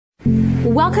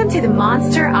Welcome to the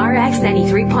Monster RX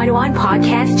 93.1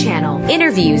 podcast channel.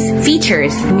 Interviews,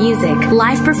 features, music,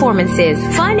 live performances,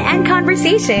 fun and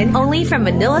conversation only from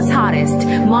Manila's hottest,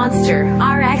 Monster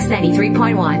RX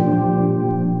 93.1.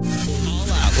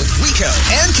 Rico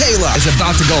and Kayla is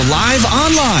about to go live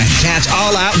online. Catch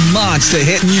All Out Monster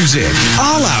hit music,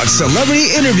 All Out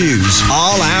celebrity interviews,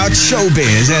 All Out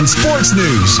showbiz and sports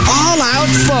news, All Out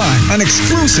fun, an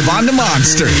exclusive on the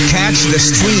Monster. Catch the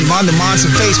stream on the Monster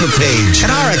Facebook page at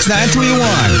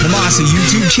RX931, the Monster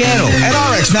YouTube channel at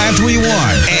RX931,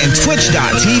 and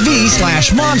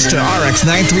twitch.tv/Monster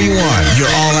RX931. Your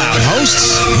All Out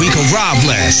hosts, Rico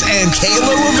Robles and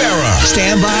Kayla Rivera.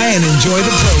 Stand by and enjoy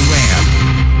the program.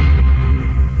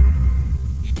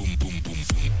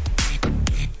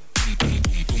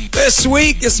 This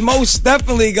week is most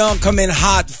definitely gonna come in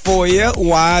hot for you.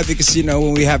 Why? Because, you know,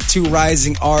 when we have two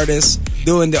rising artists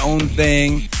doing their own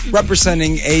thing,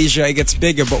 representing Asia, it gets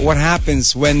bigger. But what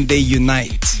happens when they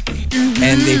unite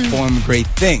and they form great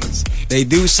things? They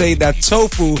do say that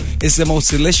tofu is the most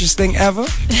delicious thing ever,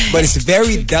 but it's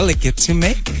very delicate to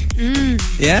make.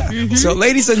 Yeah. So,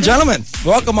 ladies and gentlemen,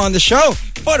 welcome on the show.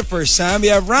 For the first time, we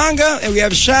have Ranga and we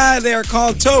have Shai. They are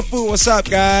called Tofu. What's up,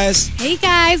 guys? Hey,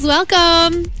 guys.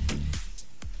 Welcome.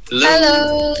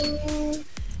 Hello.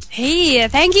 Hey,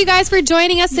 thank you guys for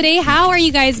joining us today. How are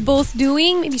you guys both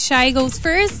doing? Maybe Shai goes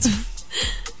first.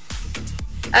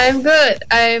 I'm good.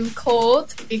 I'm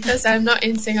cold because I'm not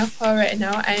in Singapore right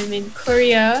now. I'm in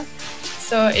Korea.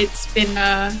 So it's been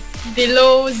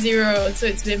below zero. So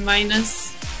it's been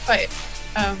minus quite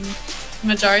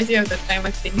majority of the time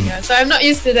I've been here. So I'm not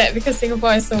used to that because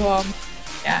Singapore is so warm.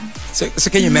 Yeah. So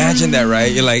can you imagine that,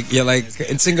 right? You're like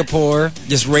in Singapore,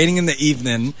 just raining in the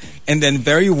evening, and then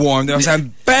very warm. Then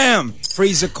I'm bam,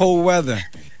 freeze of cold weather.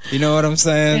 You know what I'm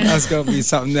saying? That's gonna be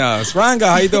something else. Ranga,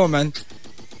 how you doing, man?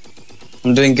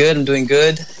 I'm doing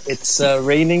good. It's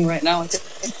raining right now.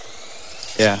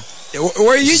 Yeah.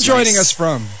 Where are you joining us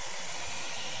from?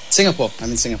 Singapore.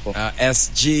 I'm in Singapore.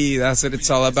 SG, that's what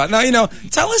it's all about. Now, you know,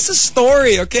 tell us the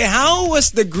story, okay? How was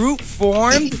the group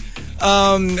formed?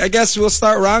 I guess we'll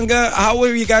start, Ranga. How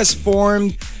were you guys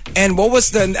formed? And what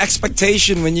was the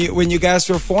expectation when you guys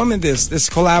were forming this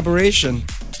collaboration?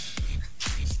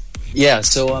 Yeah,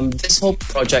 so this whole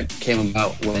project came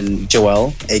about when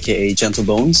Joel, aka Gentle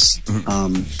Bones,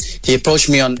 he approached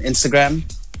me on Instagram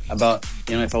about,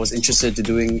 you know, if I was interested to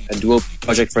doing a duo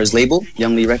project for his label,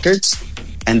 Young Lee Records.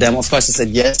 And of course I said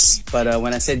yes, but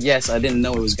when I said yes, I didn't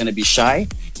know it was going to be Shai.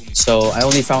 So I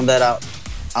only found that out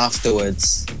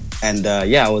afterwards. And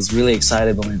I was really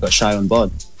excited when we got Shai on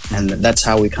board. And that's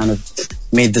how we kind of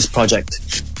made this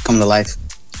project come to life.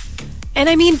 And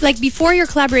I mean, like, before your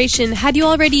collaboration, had you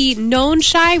already known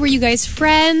Shai? Were you guys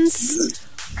friends?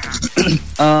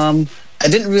 I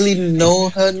didn't really know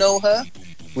her.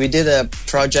 We did a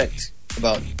project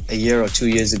about a year or 2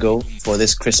 years ago for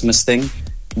this Christmas thing,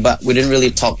 but we didn't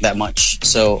really talk that much.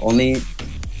 So only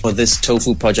for this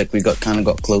Tofu project we got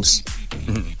close.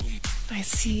 I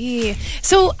see.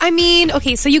 So, I mean,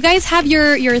 okay, so you guys have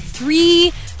your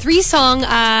three song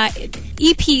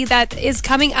EP that is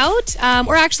coming out,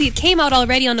 or actually it came out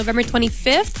already on November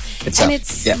 25th.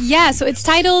 So it's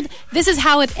titled This Is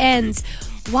How It Ends.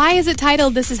 Why is it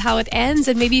titled This Is How It Ends?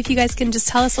 And maybe if you guys can just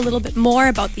tell us a little bit more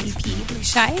about the EP.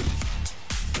 Shai?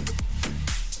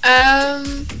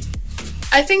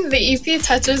 I think the EP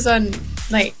touches on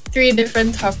like 3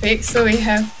 different topics. So we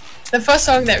have the first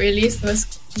song that released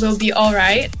Will Be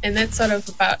Alright, and that's sort of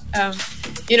about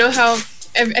you know how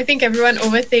I think everyone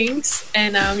overthinks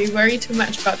and we worry too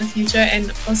much about the future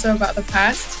and also about the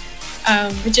past,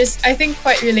 which is I think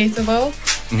quite relatable.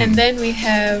 And then we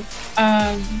have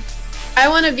I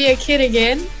Want to Be a Kid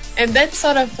Again, and that's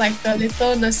sort of like a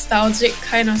little nostalgic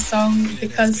kind of song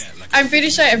because I'm pretty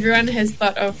sure everyone has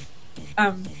thought of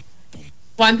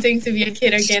wanting to be a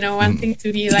kid again or wanting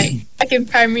to be like in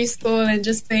primary school and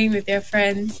just playing with their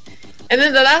friends. And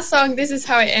then the last song, This Is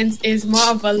How It Ends, is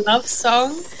more of a love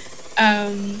song.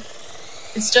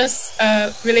 It's just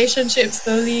a relationship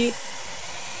slowly.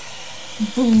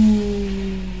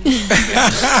 Boom.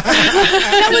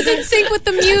 That was in sync with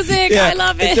the music. Yeah, I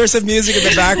love it. There's some music in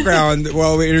the background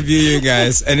while we interview you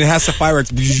guys, and it has the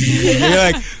fireworks. You're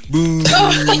like, boom.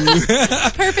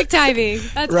 Perfect timing.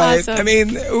 That's right. awesome. I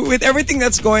mean, with everything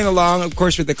that's going along, of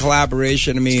course, with the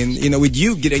collaboration, I mean, you know, with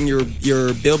you getting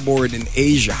your billboard in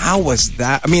Asia, how was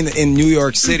that? I mean, in New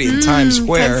York City, in Times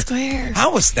Square.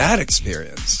 How was that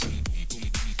experience?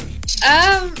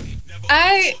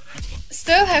 I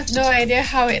still have no idea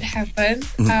how it happened.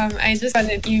 I just got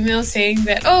an email saying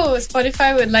that,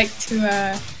 Spotify would like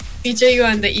to feature you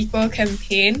on the Equal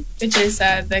campaign, which is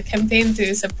the campaign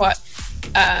to support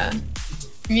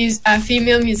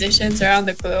female musicians around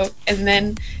the globe. And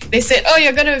then they said, oh,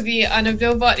 you're going to be on a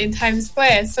billboard in Times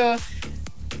Square. So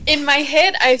in my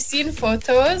head, I've seen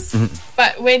photos,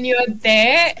 but when you're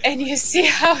there and you see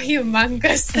how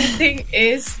humongous the thing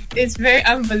is, it's very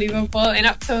unbelievable. And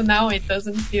up till now, it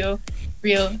doesn't feel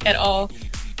real at all.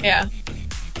 Yeah.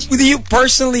 You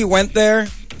personally went there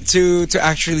to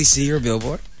actually see your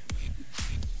billboard?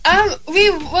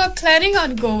 We were planning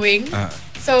on going.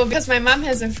 So because my mom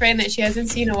has a friend that she hasn't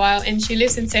seen in a while and she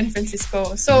lives in San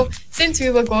Francisco. So since we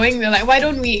were going, we were like, why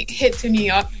don't we head to New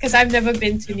York? Because I've never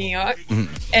been to New York.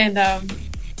 And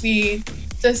we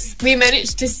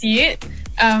managed to see it.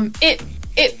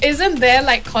 It isn't there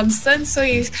like constant, so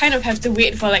you kind of have to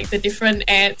wait for like the different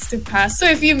ads to pass. So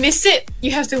if you miss it,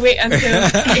 you have to wait until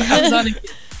it comes on again.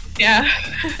 Yeah.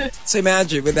 So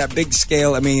imagine with that big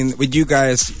scale, I mean, with you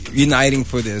guys uniting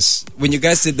for this, when you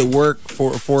guys did the work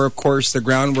for of course, the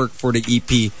groundwork for the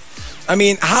EP, I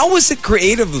mean, how was it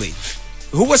creatively?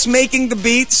 Who was making the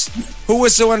beats? Who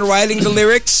was the one writing the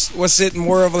lyrics? Was it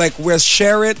more of like, we'll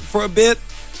share it for a bit?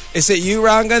 Is it you,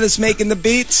 Ranga, that's making the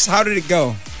beats? How did it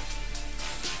go?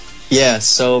 Yeah,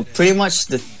 so pretty much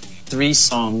the 3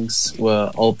 songs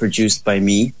were all produced by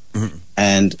me.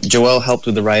 And Joel helped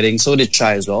with the writing, so did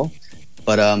Chai as well.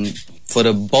 But for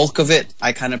the bulk of it,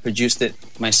 I kind of produced it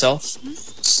myself.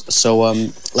 So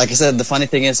like I said, the funny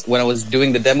thing is, when I was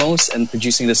doing the demos and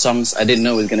producing the songs, I didn't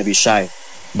know it was going to be Chai.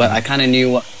 But I kind of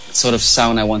knew what sort of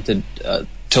sound I wanted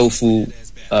Tofu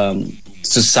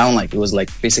to sound like. It was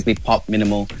like basically pop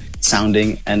minimal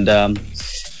sounding. And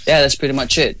yeah, that's pretty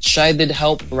much it. Chai did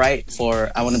help write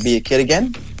for I Want to Be a Kid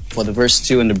Again, for the verse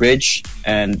 2 and the bridge,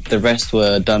 and the rest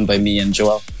were done by me and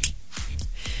Joel.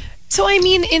 So I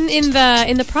mean, in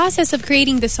the process of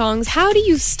creating the songs, how do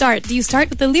you start? Do you start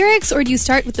with the lyrics or do you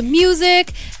start with the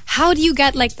music? How do you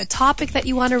get like the topic that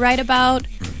you want to write about?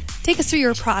 Take us through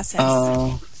your process.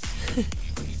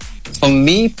 For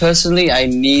me personally, I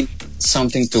need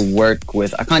something to work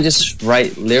with. I can't just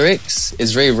write lyrics.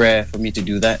 It's very rare for me to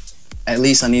do that. At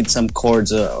least I need some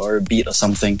chords or a beat or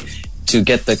something to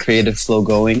get the creative flow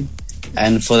going.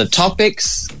 And for the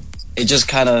topics, it just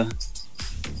kind of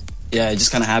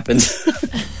happened.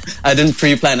 I didn't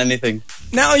pre-plan anything.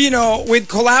 Now, you know, with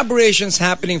collaborations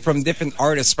happening from different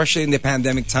artists, especially in the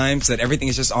pandemic times, that everything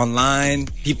is just online,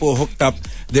 people hooked up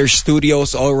their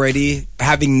studios already,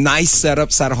 having nice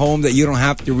setups at home that you don't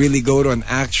have to really go to an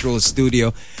actual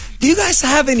studio. Do you guys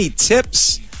have any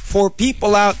tips for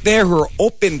people out there who are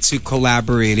open to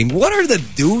collaborating? What are the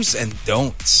do's and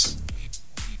don'ts?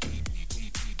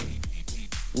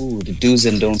 Ooh, the do's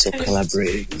and don'ts of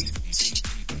collaborating.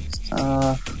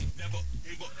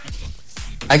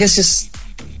 I guess just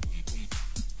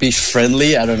be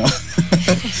friendly. I don't know.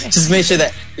 Just make sure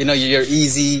that you're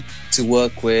easy to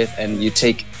work with and you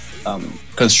take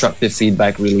constructive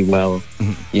feedback really well.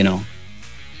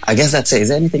 I guess that's it. Is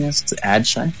there anything else to add,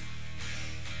 Shai?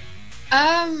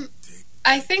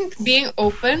 I think being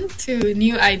open to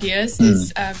new ideas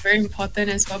is very important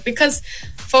as well, because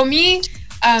for me,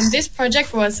 this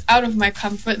project was out of my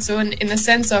comfort zone in the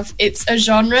sense of it's a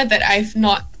genre that I've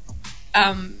not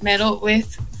meddled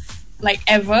with like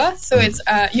ever. So it's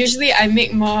usually I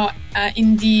make more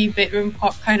indie bedroom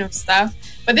pop kind of stuff,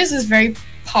 but this is very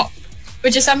pop,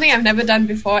 which is something I've never done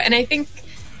before. And I think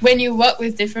when you work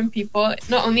with different people,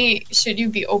 not only should you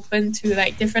be open to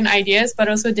like different ideas, but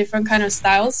also different kind of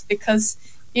styles, because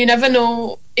you never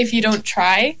know if you don't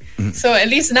try. So at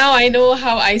least now I know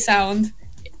how I sound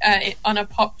on a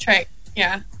pop track.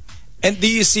 Yeah. And do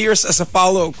you see yourself, as a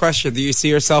follow-up question, do you see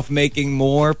yourself making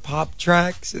more pop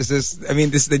tracks? Is this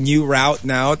the new route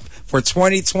now for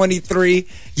 2023,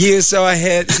 years so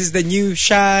ahead? This is the new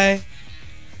Shai?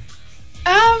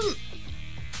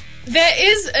 There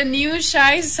is a new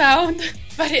Shai sound,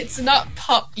 but it's not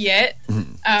pop yet.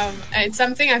 It's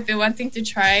something I've been wanting to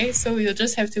try, so we'll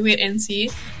just have to wait and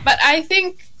see. But I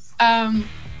think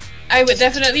I would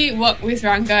definitely work with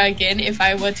Ranga again if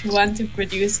I were to want to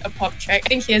produce a pop track. I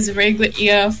think he has a very good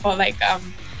ear for like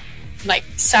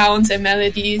sounds and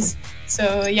melodies.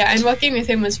 So yeah, and working with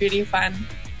him was really fun.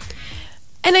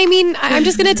 And I mean, I'm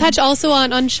just going to touch also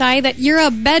on Shai, that you're a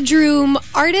bedroom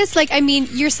artist. Like, I mean,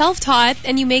 you're self-taught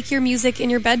and you make your music in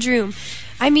your bedroom.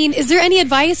 I mean, is there any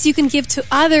advice you can give to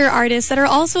other artists that are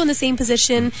also in the same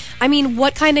position? I mean,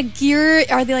 what kind of gear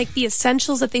are they, like the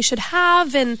essentials that they should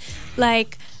have? And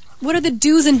like, what are the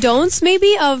do's and don'ts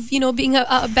maybe of, being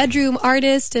a bedroom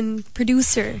artist and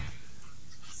producer?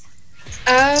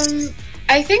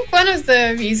 I think one of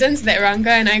the reasons that Ranga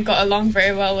and I got along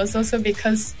very well was also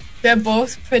because we're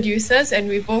both producers, and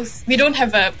we don't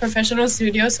have a professional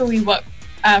studio, so we work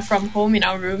from home in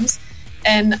our rooms.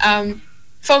 And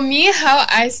for me, how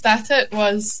I started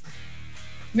was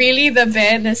really the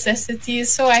bare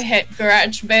necessities. So I had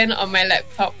GarageBand on my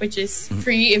laptop, which is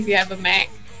free if you have a Mac.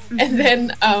 And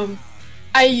then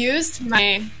I used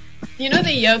my,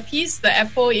 the earpiece, the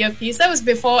Apple earpiece. That was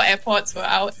before AirPods were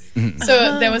out.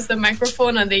 So there was the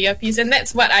microphone on the earpiece, and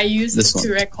that's what I used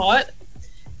to record.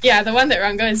 Yeah, the one that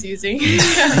Ranga is using.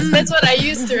 That's what I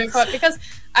used to record because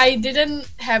I didn't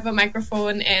have a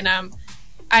microphone, and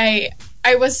I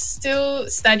was still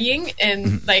studying,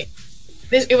 and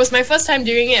it was my first time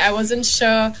doing it. I wasn't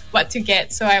sure what to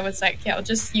get, so I was like, yeah, I'll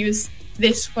just use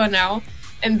this for now.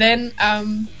 And then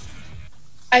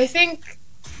I think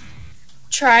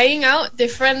trying out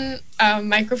different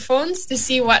microphones to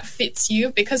see what fits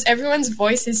you, because everyone's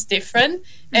voice is different,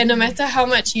 and no matter how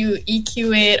much you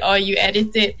EQ it or you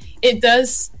edit it, it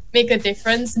does make a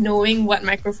difference knowing what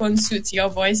microphone suits your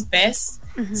voice best.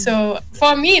 So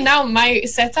for me now, my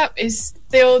setup is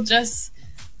still just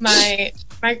my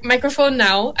microphone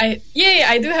now. I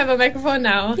do have a microphone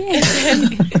now. And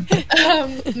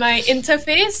then my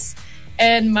interface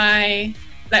and my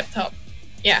laptop.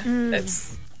 Yeah,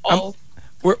 that's all.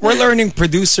 We're learning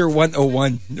producer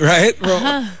 101, right?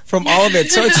 From all of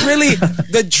it. So it's really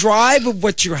the drive of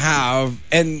what you have,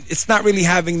 and it's not really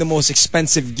having the most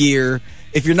expensive gear.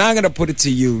 If you're not going to put it to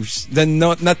use, then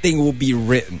nothing will be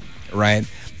written, right?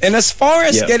 And as far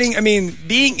as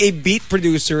being a beat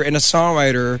producer and a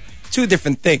songwriter, two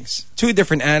different things, two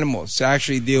different animals to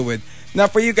actually deal with. Now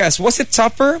for you guys, was it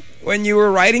tougher when you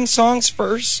were writing songs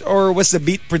first, or was the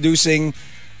beat producing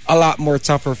a lot more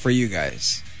tougher for you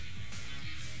guys?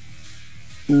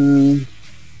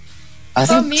 I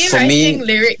think for me,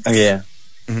 lyrics. Oh, yeah.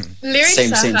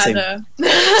 Lyrics are harder.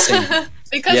 Same.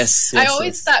 Because I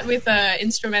always start with an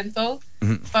instrumental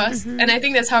first, and I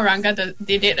think that's how Ranga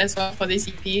did it as well for this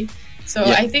EP. So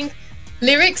I think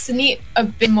lyrics need a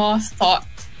bit more thought,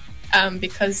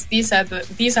 because these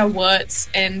are words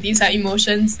and these are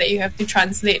emotions that you have to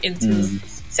translate into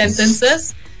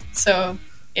sentences. So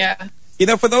yeah.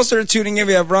 For those that are tuning in,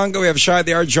 we have Ranga, we have Shai.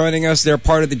 They are joining us. They're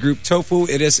part of the group Tofu.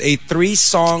 It is a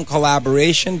 3-song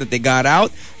collaboration that they got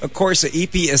out. Of course, the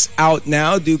EP is out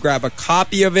now. Do grab a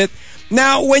copy of it.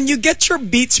 Now, when you get your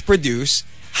beats produced,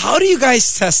 how do you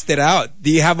guys test it out?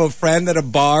 Do you have a friend at a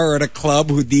bar or at a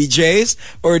club who DJs?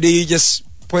 Or do you just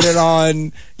put it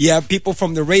on, you have people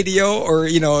from the radio, or,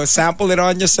 sample it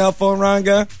on your cell phone,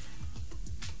 Ranga?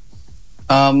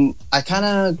 I kind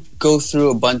of go through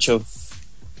a bunch of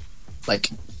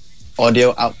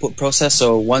audio output process.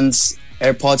 So once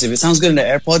AirPods, if it sounds good in the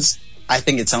AirPods, I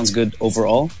think it sounds good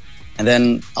overall. And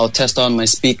then I'll test on my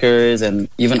speakers and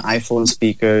even iPhone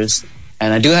speakers.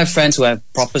 And I do have friends who have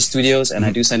proper studios, and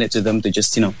I do send it to them to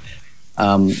just,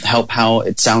 help how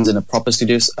it sounds in a proper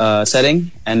studio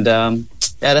setting. And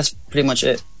that's pretty much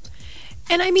it.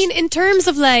 And I mean, in terms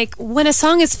of when a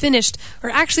song is finished, or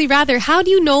actually rather, how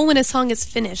do you know when a song is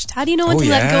finished? How do you know when to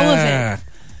let go of it?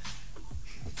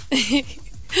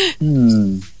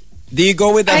 Do you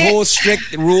go with the whole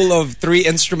strict rule of 3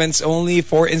 instruments only,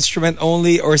 4 instrument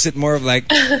only, or is it more of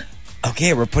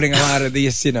okay, we're putting a lot of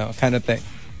these, kind of thing?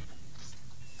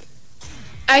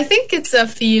 I think it's a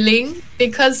feeling,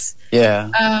 because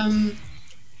there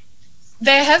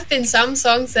have been some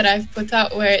songs that I've put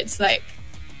out where it's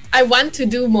I want to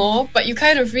do more, but you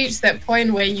kind of reach that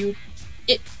point where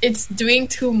it's doing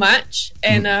too much,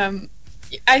 and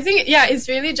I think it's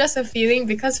really just a feeling,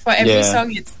 because for every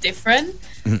song it's different.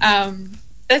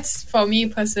 That's for me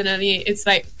personally. It's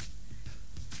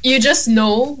you just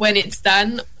know when it's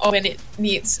done or when it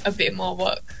needs a bit more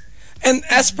work. And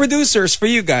as producers, for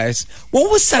you guys,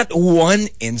 what was that one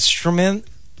instrument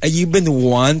you've been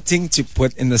wanting to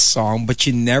put in the song but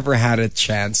you never had a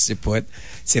chance to put?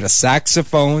 Is it a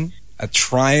saxophone, a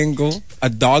triangle, a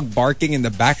dog barking in the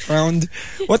background?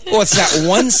 What's that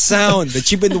one sound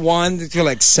that you've been wanting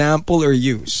to sample or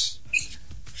use?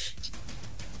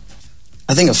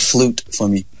 I think a flute for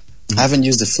me. I haven't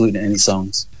used a flute in any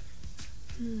songs.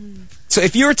 So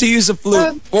if you were to use a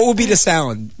flute, what would be the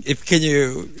sound? Can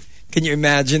you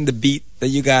imagine the beat that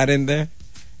you got in there?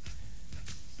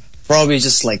 Probably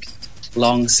just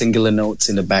long singular notes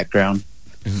in the background,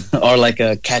 or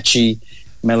a catchy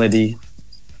melody.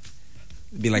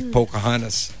 It'd be like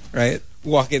Pocahontas, right?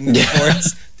 Walking in the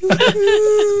forest.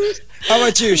 How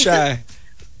about you, Shai?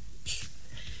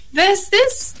 There's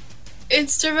this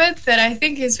instrument that I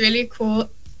think is really cool.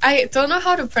 I don't know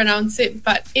how to pronounce it,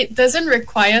 but it doesn't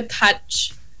require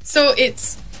touch. So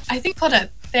it's, I think, called a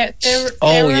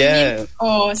theremin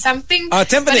or something.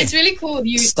 Timpani. But it's really cool.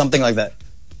 Something like that.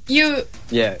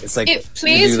 it's like it you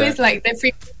plays do that. with like the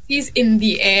frequencies in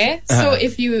the air. So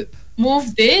if you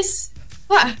move this,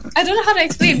 well, I don't know how to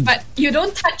explain, but you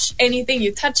don't touch anything.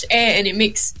 You touch air and it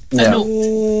makes a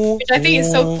note, which I think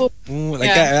is so cool.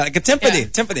 Like a timpani.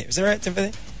 Timpani. Is that right?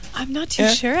 Timpani? I'm not too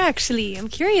sure, actually. I'm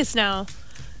curious now.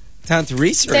 Time to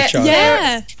research on it.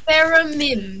 Yeah.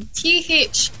 Theremin.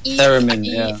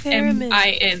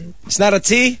 Theremin. It's not a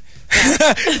tea?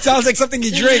 It sounds like something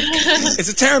you drink. It's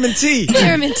a Theremin tea.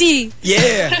 Theremin tea.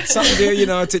 Yeah, something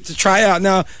to try out.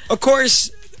 Now, of course,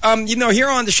 here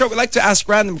on the show, we like to ask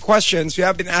random questions. We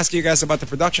have been asking you guys about the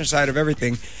production side of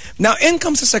everything. Now, in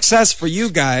comes the success for you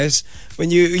guys.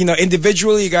 When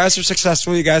individually, you guys are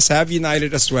successful. You guys have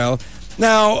united as well.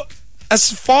 Now,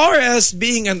 as far as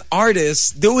being an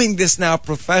artist, doing this now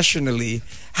professionally,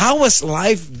 how has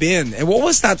life been? And what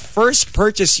was that first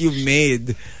purchase you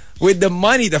made with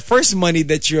the first money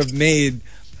that you have made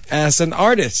as an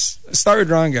artist? Let's start with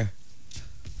Ranga.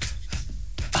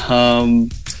 I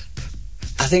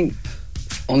think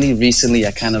only recently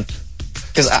I kind of,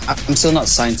 because I'm still not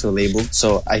signed to a label,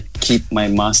 so I keep my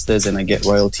masters and I get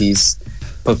royalties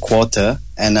per quarter.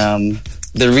 And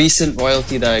the recent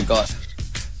royalty that I got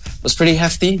was pretty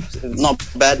hefty. Not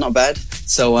bad.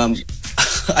 So I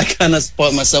kind of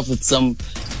spoiled myself with some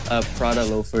Prada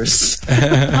loafers.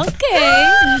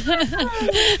 Okay.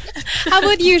 How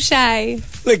about you, Shai?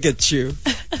 Look at you.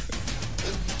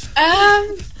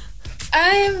 I'm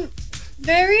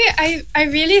I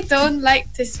really don't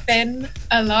like to spend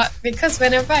a lot, because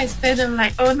whenever I spend, I'm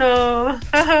like, oh no.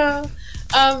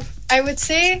 I would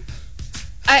say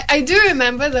I do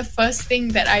remember the first thing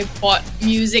that I bought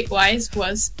music-wise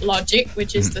was Logic,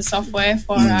 which is the software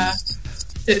for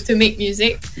to make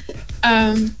music.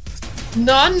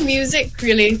 Non-music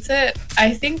related,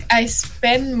 I think I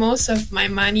spend most of my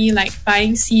money like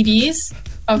buying CDs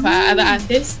of other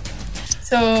artists.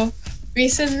 So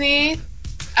recently,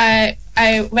 I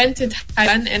went to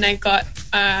Taiwan and I got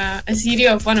a CD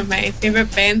of one of my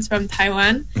favorite bands from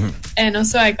Taiwan, and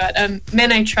also I got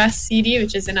Men I Trust CD,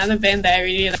 which is another band that I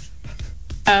really like.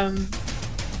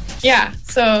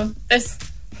 So that's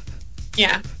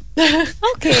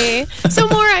Okay. So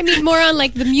more on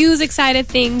like the music side of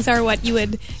things are what you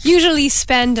would usually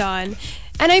spend on.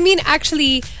 And I mean,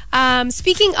 actually,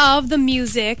 speaking of the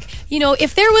music,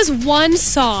 if there was one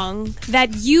song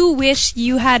that you wish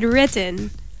you had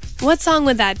written, what song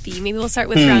would that be? Maybe we'll start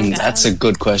with Ranga. That's a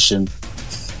good question.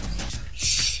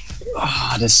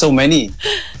 There's so many.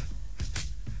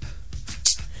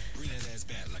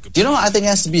 I think it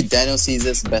has to be Daniel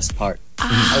Caesar's Best Part.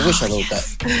 I wish I wrote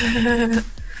that.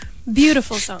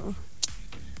 Beautiful song.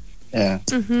 Yeah.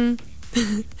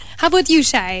 How about you,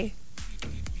 Shai?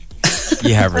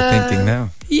 You have her thinking now.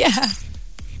 Yeah.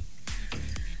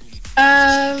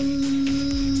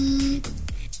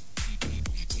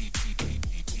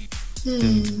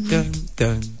 Dun,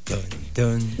 dun, dun,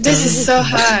 dun, This is so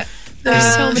hard.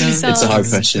 There's so many songs. It's a hard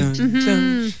question.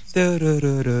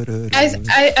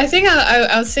 I think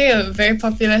I'll say a very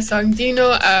popular song. Do you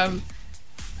know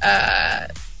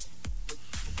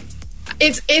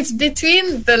it's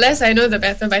between The Less I Know The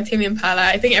Better by Tame Impala.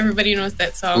 I think everybody knows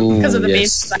that song because of the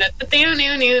bass.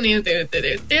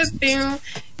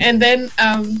 And then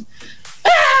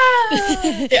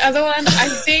the other one I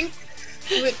think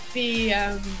would be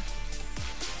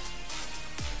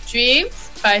Dreams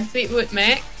by Fleetwood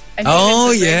Mac. I think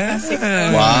Oh, it's a very yeah. classic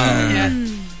song.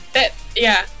 Wow.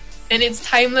 Yeah. And it's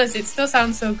timeless. It still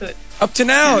sounds so good. Up to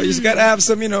now, you just gotta have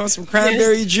some, some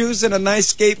cranberry juice and a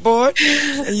nice skateboard,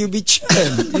 and you'll be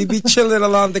chilling. You'll be chilling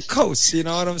along the coast. You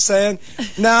know what I'm saying?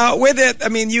 Now, with it, I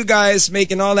mean, you guys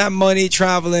making all that money,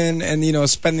 traveling, and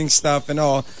spending stuff and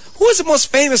all. Who is the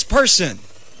most famous person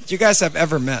that you guys have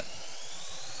ever met?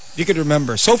 If you could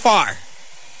remember so far.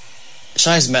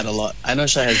 Shai has met a lot. I know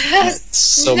Shai has met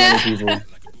so many people.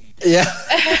 Yeah.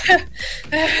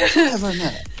 Who have I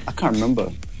met? I can't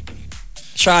remember.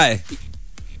 Shai.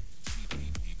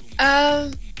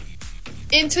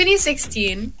 In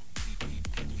 2016,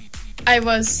 I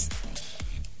was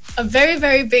a very,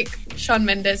 very big Shawn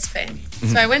Mendes fan.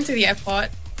 So I went to the airport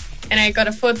and I got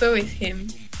a photo with him.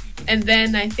 And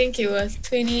then I think it was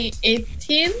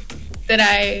 2018 that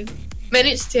I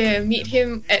managed to meet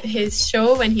him at his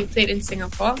show when he played in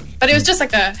Singapore. But it was just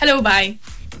like a hello, bye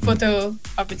photo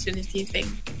opportunity thing.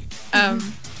 I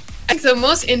think the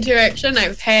most interaction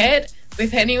I've had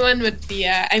with anyone would be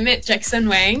I met Jackson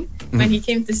Wang when he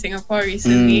came to Singapore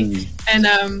recently, and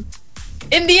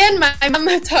in the end my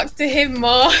mama talked to him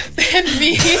more than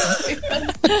me.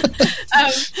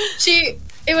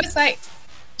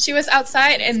 she was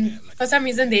outside, and for some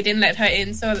reason they didn't let her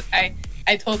in. So I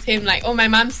told him like, oh, my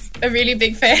mom's a really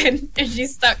big fan and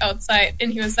she's stuck outside.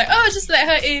 And he was like, oh, just let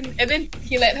her in. And then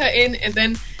he let her in, and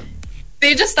then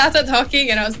they just started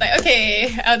talking, and I was like,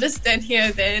 okay, I'll just stand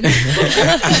here then.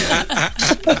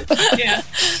 Yeah,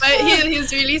 but he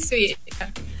was really sweet. Yeah.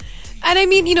 And I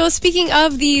mean, speaking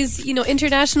of these,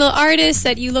 international artists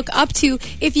that you look up to,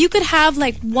 if you could have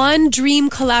like one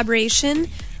dream collaboration,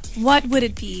 what would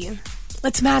it be?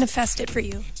 Let's manifest it for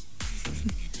you.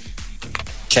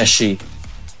 Keshi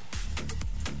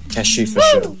for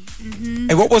sure.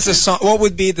 Mm-hmm. And what was the song? What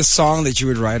would be the song that you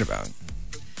would write about?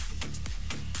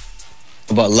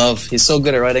 About love. He's so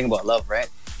good at writing about love, right?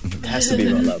 It has to be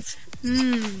about love.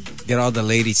 Get all the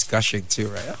ladies gushing too,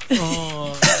 right?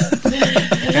 Oh,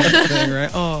 thing, right?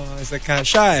 Oh, it's like kind of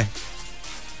shy.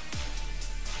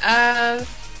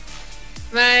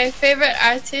 My favorite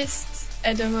artist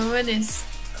at the moment is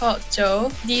called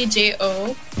Joe,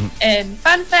 DJO. And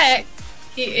fun fact,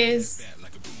 he is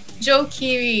Joe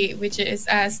Keery, which is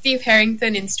Steve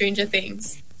Harrington in Stranger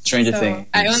Things. Stranger Things.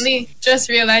 I only just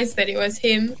realized that it was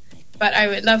him, but I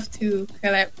would love to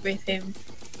collab with him.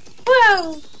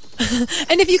 Wow!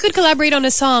 And if you could collaborate on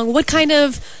a song, what kind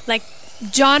of like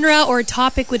genre or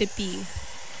topic would it be?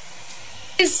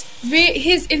 His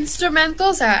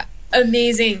instrumentals are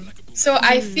amazing. So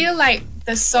I feel like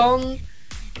the song's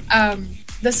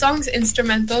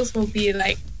instrumentals will be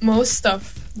like most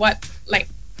of what, like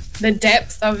the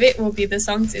depth of it will be the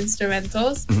song's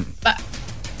instrumentals. But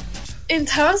in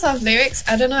terms of lyrics,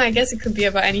 I don't know, I guess it could be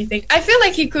about anything. I feel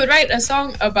like he could write a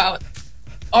song about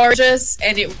oranges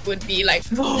and it would be like,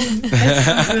 whoa, that's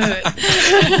so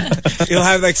good. You'll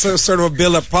have like some sort of a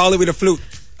build up, probably with a flute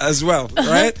as well,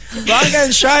 right? Ranga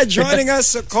and Shai joining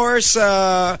us, of course.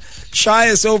 Shai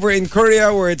is over in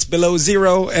Korea where it's below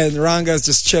zero, and Ranga is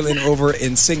just chilling over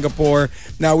in Singapore.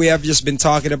 Now, we have just been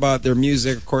talking about their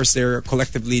music. Of course, they're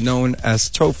collectively known as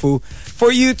Tofu. For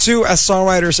you two, as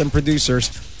songwriters and producers,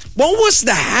 what was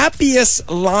the happiest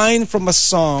line from a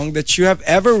song that you have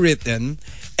ever written?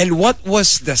 And what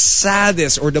was the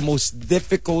saddest or the most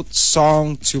difficult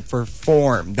song to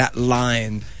perform, that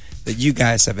line that you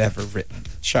guys have ever written?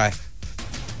 Shai.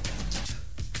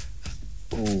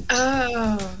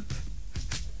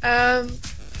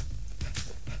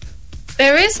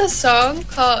 There is a song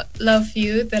called Love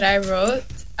You that I wrote.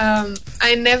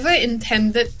 I never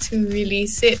intended to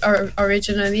release it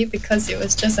originally because it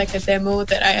was just like a demo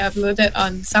that I uploaded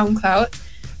on SoundCloud.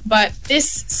 But this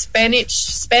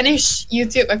Spanish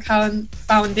YouTube account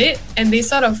found it, and they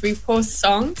sort of repost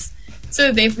songs.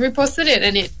 So they reposted it,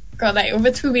 and it got like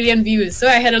over 2 million views. So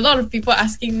I had a lot of people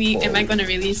asking me, am I going to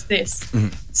release this?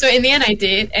 So in the end I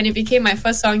did, and it became my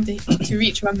first song to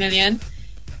reach 1 million.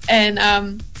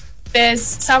 And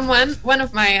there's one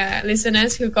of my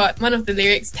listeners who got one of the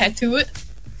lyrics tattooed.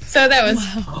 So that was,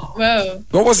 whoa.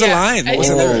 What was the line? What was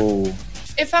the lyric?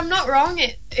 If I'm not wrong,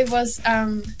 it was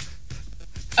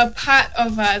a part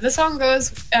of, the song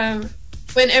goes,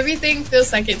 when everything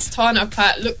feels like it's torn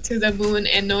apart, look to the moon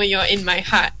and know you're in my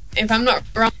heart. If I'm not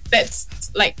wrong,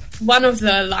 that's like one of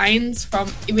the lines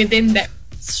from within that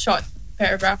short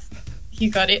paragraph. He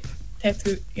got it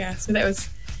tattooed. Yeah, so that was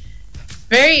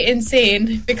very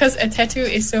insane because a tattoo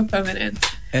is so permanent.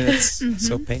 And it's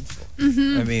so painful.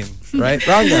 I mean, right?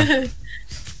 Ranga?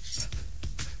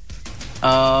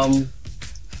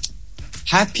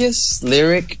 Happiest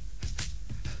lyric,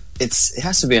 it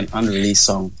has to be an unreleased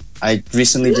song. I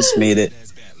recently just made it,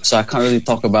 so I can't really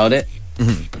talk about it.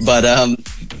 But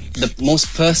the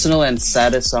most personal and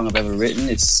saddest song I've ever written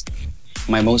is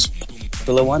my most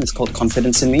popular one. It's called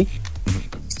Confidence in Me.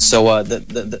 So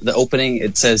the opening,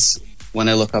 it says, when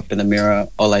I look up in the mirror,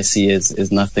 all I see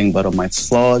is nothing but all my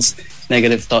flaws,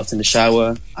 negative thoughts in the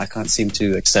shower. I can't seem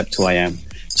to accept who I am.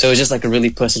 So it was just like a really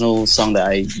personal song that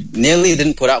I nearly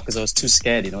didn't put out because I was too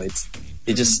scared. You know, it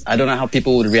just, I don't know how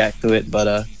people would react to it,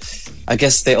 but I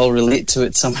guess they all relate to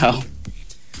it somehow.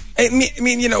 I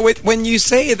mean, you know, when you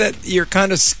say that you're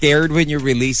kind of scared when you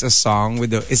release a song,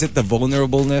 is it the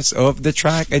vulnerableness of the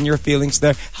track and your feelings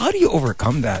there? How do you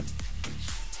overcome that?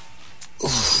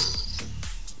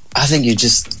 I think you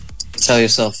just tell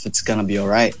yourself it's gonna be all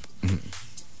right,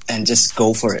 and just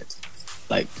go for it.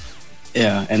 Like,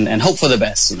 yeah, and hope for the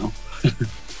best, you know.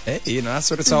 Hey, you know,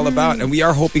 that's what it's all about. And we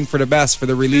are hoping for the best for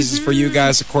the releases for you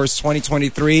guys. Of course,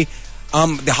 2023.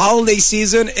 The holiday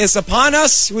season is upon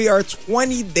us. We are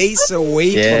 20 days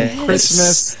away from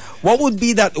Christmas. What would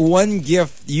be that one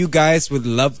gift you guys would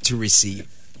love to receive?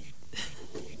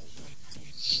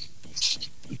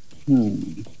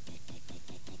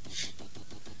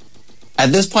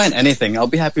 At this point, anything. I'll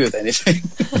be happy with anything.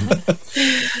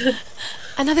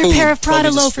 Another Food, pair of Prada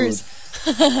probably just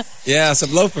loafers. Yeah,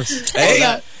 some loafers.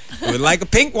 Hey, we would like a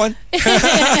pink one. You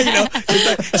know,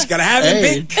 just gotta have it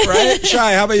Hey. pink, right?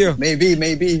 Shy, how about you?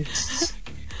 Maybe.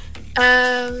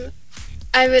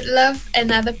 I would love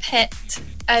another pet,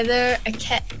 either a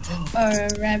cat or a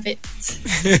rabbit.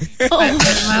 But my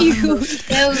mom will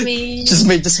kill me.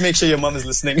 Just make sure your mom is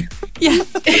listening. Yeah.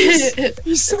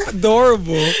 You're so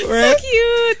adorable, right?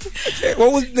 Cute. Okay,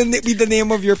 what would be the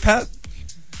name of your pet?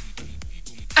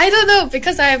 I don't know,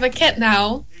 because I have a cat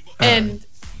now, and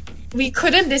we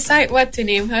couldn't decide what to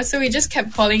name her, so we just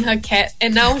kept calling her Cat,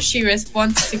 and now she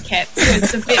responds to Cat, so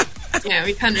it's a bit,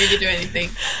 we can't really do anything.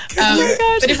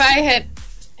 But if I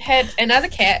had another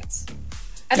cat,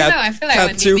 I don't Cat- know, I feel like I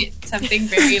cat would too. name it something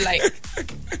very like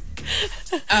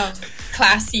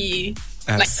classy,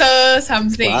 like Sir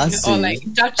something, Classy. or like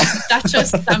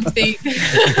Duchess something.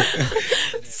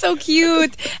 So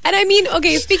cute. And I mean,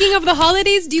 okay, speaking of the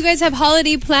holidays, do you guys have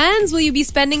holiday plans? Will you be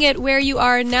spending it where you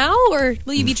are now, or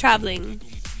will you be traveling?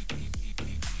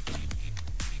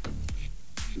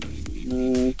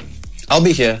 I'll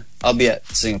be here. I'll be at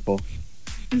Singapore.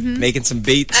 Making some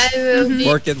beats, I will be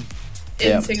working. in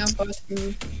Yeah. Singapore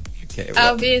too. Okay,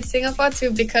 I'll be in Singapore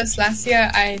too because last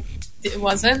year I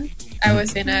wasn't. I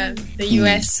was in the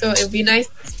US, so it'll be nice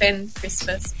to spend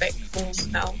Christmas back home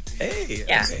now. hey,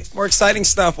 Yeah. okay. More exciting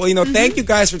stuff. Well, thank you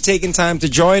guys for taking time to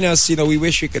join us. We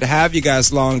wish we could have you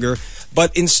guys longer.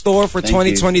 But in store for Thank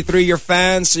you. 2023, your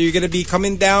fans, so you're going to be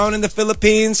coming down in the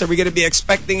Philippines. Are we going to be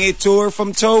expecting a tour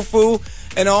from Tofu?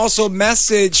 And also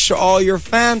message to all your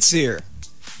fans here.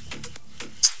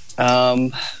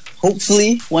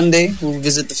 Hopefully one day we'll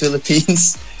visit the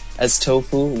Philippines as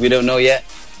Tofu. We don't know yet,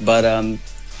 but I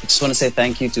just want to say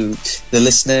thank you to the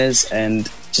listeners, and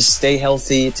just stay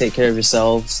healthy, take care of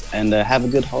yourselves, and have a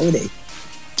good holiday.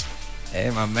 Hey,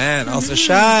 my man. Also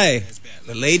Shy,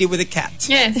 the lady with a cat.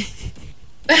 Yes.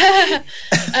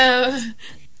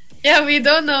 We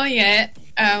don't know yet.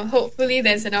 Hopefully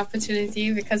there's an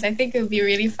opportunity, because I think it would be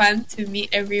really fun to meet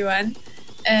everyone.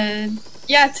 And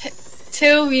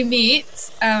till we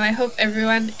meet, I hope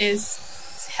everyone is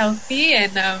healthy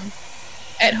and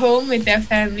at home with their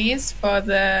families for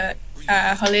the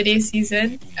holiday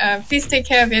season. Please take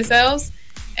care of yourselves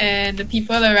and the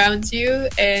people around you.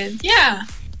 And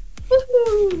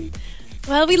woohoo!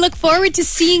 Well, we look forward to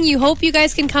seeing you. Hope you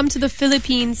guys can come to the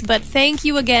Philippines. But thank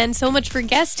you again so much for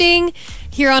guesting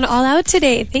here on All Out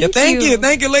today. Thank you.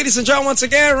 Thank you, ladies and gentlemen. Once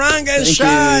again, Ranga and Thank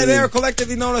Shy, you. they're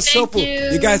collectively known as Thank Sopu.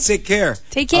 you. You guys take care.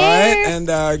 Take All care. right,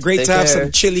 and great Take to have care.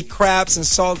 some chili crabs and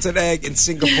salted egg in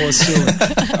Singapore soon.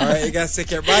 All right, you guys take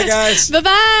care. Bye, guys.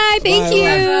 Bye-bye. Thank Bye, you.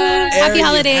 bye. There Happy you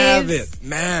holidays. have it.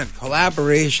 Man,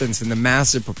 collaborations in the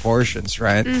massive proportions,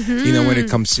 right? When it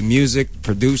comes to music,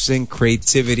 producing,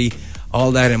 creativity,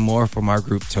 all that and more from our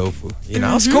group Tofu.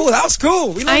 That was cool. That was cool.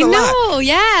 We learned I a lot. know,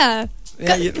 yeah.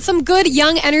 Yeah, Some good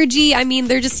young energy. I mean,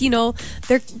 they're just,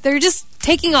 they're just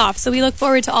taking off. So we look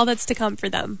forward to all that's to come for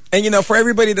them. And for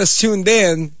everybody that's tuned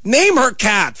in, name her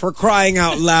cat, for crying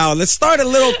out loud. Let's start a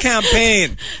little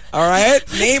campaign. All right?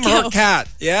 Name her go. cat.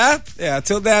 Yeah? Yeah.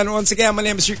 Till then, once again, my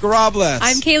name is Rico Robles.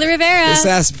 I'm Kayla Rivera. This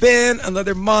has been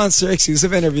another Monster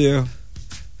exclusive interview.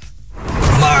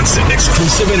 Monster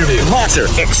exclusive interview. Monster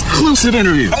exclusive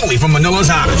interview. Only from Manila's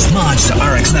hottest. Monster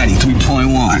RX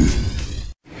 93.1.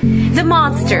 The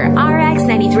Monster RX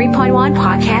 93.1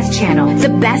 podcast channel. The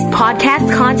best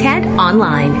podcast content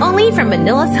online. Only from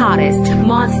Manila's hottest.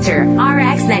 Monster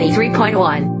RX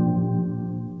 93.1.